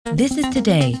This is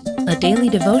Today, a daily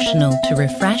devotional to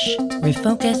refresh,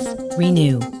 refocus,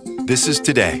 renew. This is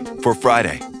Today for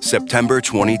Friday, September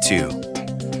 22.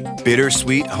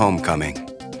 Bittersweet Homecoming.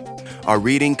 Our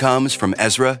reading comes from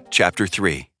Ezra chapter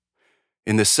 3.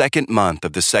 In the second month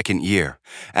of the second year,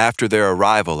 after their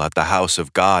arrival at the house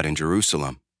of God in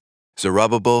Jerusalem,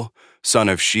 Zerubbabel, son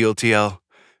of Shealtiel,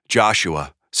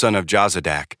 Joshua, son of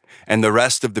Jozadak, and the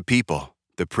rest of the people,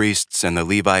 the priests and the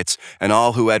Levites, and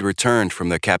all who had returned from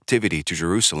the captivity to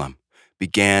Jerusalem,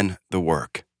 began the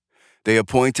work. They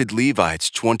appointed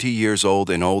Levites 20 years old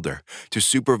and older to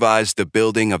supervise the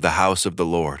building of the house of the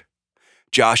Lord.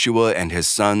 Joshua and his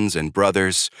sons and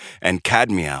brothers, and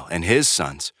Kadmiel and his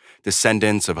sons,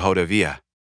 descendants of Hodaviah,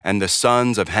 and the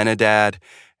sons of Henadad,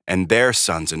 and their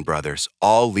sons and brothers,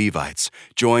 all Levites,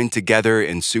 joined together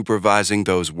in supervising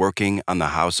those working on the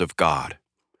house of God.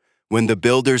 When the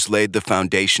builders laid the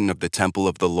foundation of the temple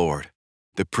of the Lord,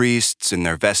 the priests in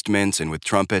their vestments and with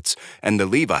trumpets, and the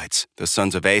Levites, the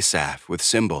sons of Asaph, with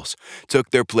cymbals,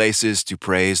 took their places to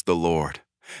praise the Lord,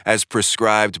 as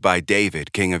prescribed by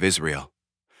David, king of Israel.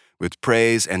 With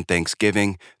praise and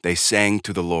thanksgiving they sang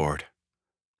to the Lord.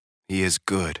 He is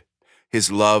good.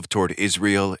 His love toward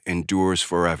Israel endures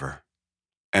forever.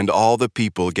 And all the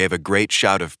people gave a great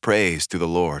shout of praise to the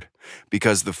Lord,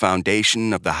 because the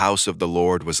foundation of the house of the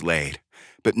Lord was laid.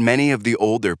 But many of the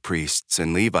older priests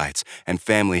and Levites and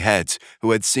family heads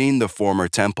who had seen the former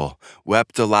temple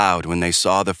wept aloud when they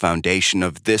saw the foundation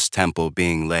of this temple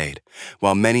being laid,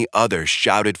 while many others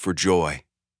shouted for joy.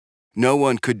 No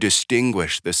one could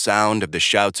distinguish the sound of the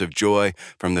shouts of joy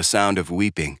from the sound of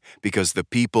weeping, because the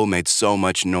people made so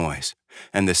much noise,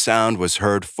 and the sound was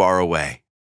heard far away.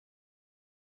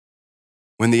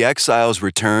 When the exiles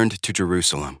returned to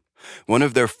Jerusalem, one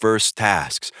of their first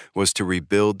tasks was to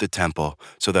rebuild the temple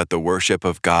so that the worship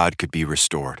of God could be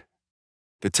restored.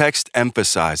 The text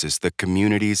emphasizes the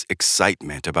community's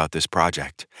excitement about this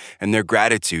project and their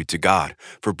gratitude to God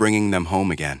for bringing them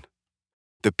home again.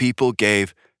 The people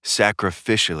gave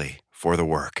sacrificially for the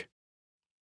work.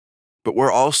 But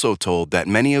we're also told that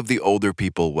many of the older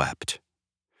people wept.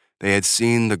 They had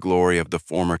seen the glory of the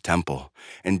former temple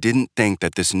and didn't think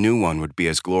that this new one would be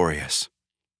as glorious.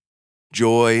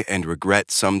 Joy and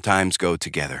regret sometimes go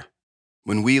together.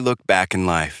 When we look back in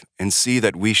life and see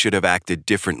that we should have acted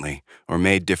differently or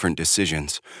made different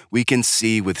decisions, we can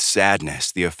see with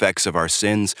sadness the effects of our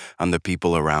sins on the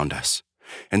people around us.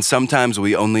 And sometimes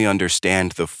we only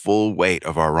understand the full weight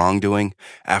of our wrongdoing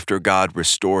after God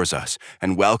restores us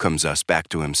and welcomes us back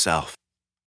to Himself.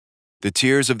 The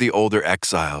tears of the older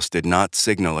exiles did not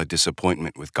signal a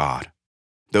disappointment with God.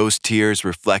 Those tears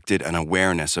reflected an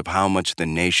awareness of how much the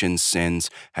nation's sins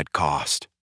had cost.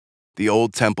 The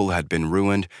old temple had been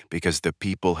ruined because the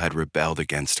people had rebelled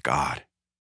against God.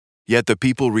 Yet the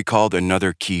people recalled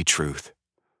another key truth.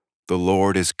 The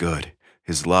Lord is good.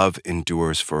 His love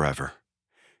endures forever.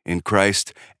 In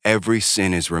Christ, every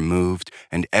sin is removed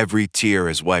and every tear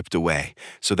is wiped away,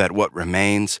 so that what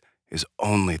remains is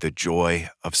only the joy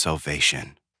of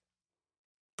salvation.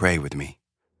 Pray with me.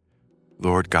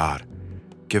 Lord God,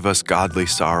 give us godly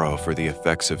sorrow for the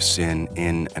effects of sin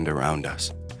in and around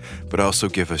us, but also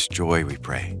give us joy, we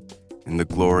pray, in the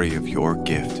glory of your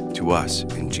gift to us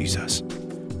in Jesus.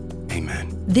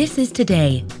 Amen. This is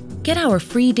Today. Get our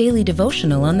free daily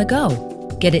devotional on the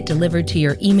go. Get it delivered to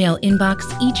your email inbox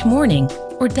each morning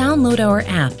or download our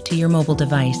app to your mobile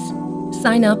device.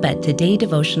 Sign up at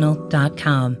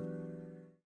todaydevotional.com.